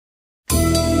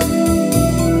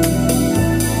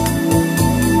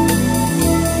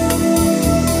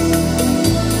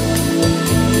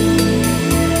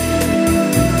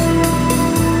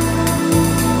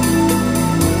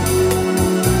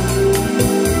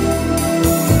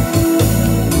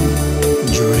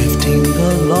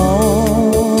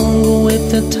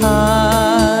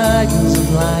tides of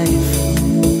life.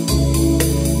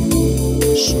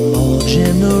 Small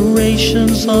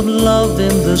generations of love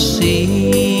in the sea.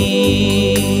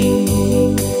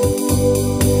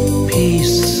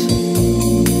 Peace,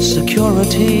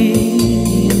 security,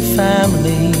 and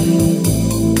family.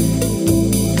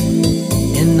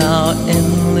 In our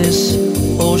endless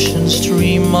ocean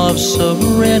stream of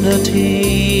serenity.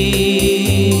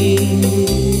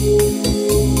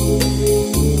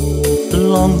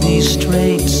 Along these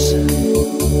straits,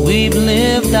 we've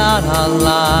lived out our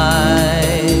lives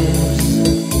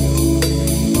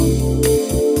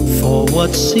for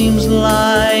what seems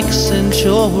like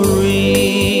centuries.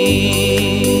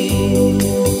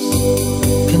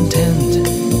 Content,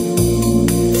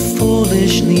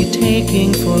 foolishly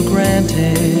taking for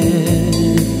granted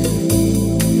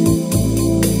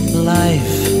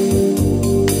life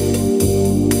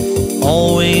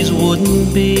always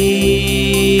wouldn't be.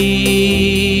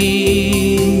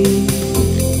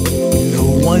 No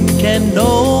one can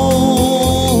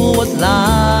know what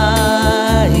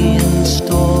lies in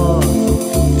store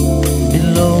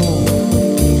below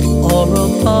or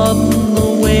above the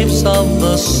waves of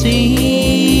the sea.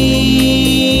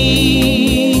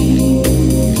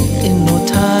 In no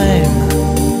time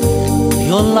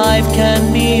your life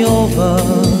can be over,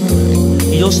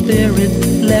 your spirit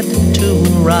left to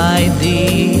ride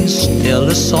these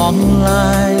stellar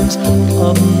songlines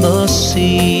of the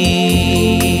sea.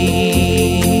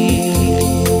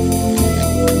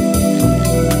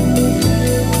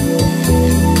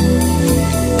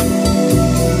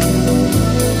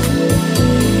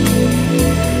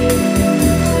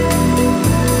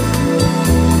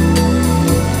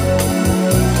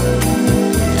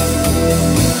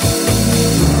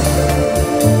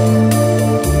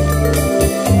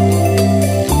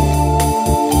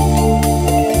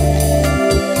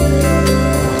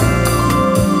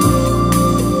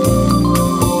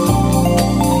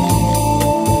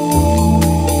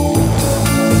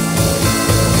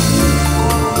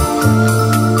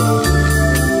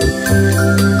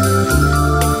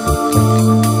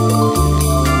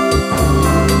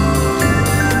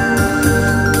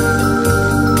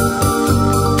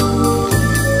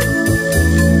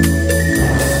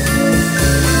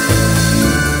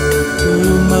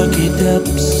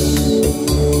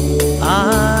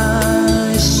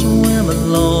 I swim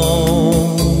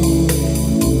alone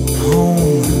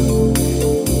home.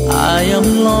 I am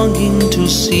longing to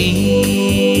see.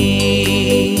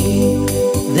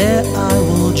 There I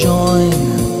will join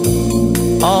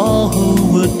all who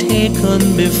were taken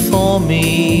before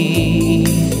me.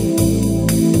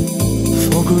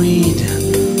 For greed,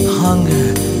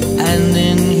 hunger, and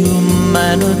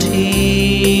inhumanity.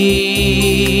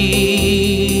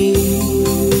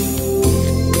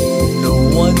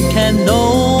 Can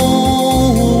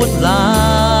know what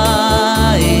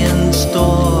lie in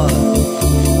store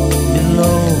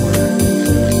below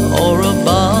or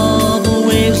above the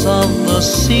waves of the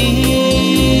sea.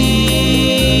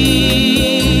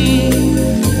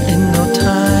 In no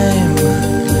time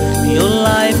your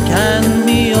life can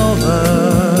be over,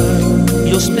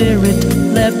 your spirit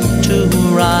left to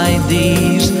ride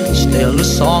these stellar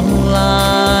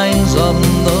songlines of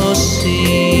the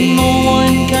sea. No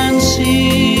one can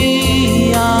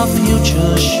see our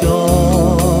future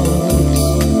shores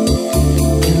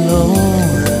below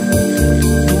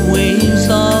the waves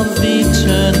of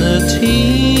eternity.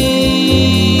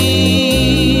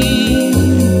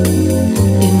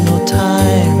 In no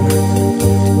time,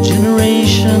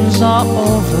 generations are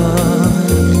over,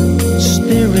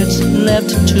 spirits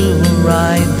left to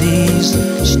ride these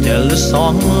stellar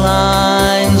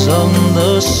songlines on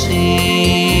the sea.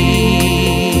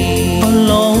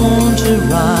 Alone to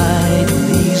ride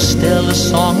these stellar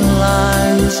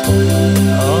songlines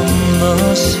on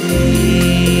the sea.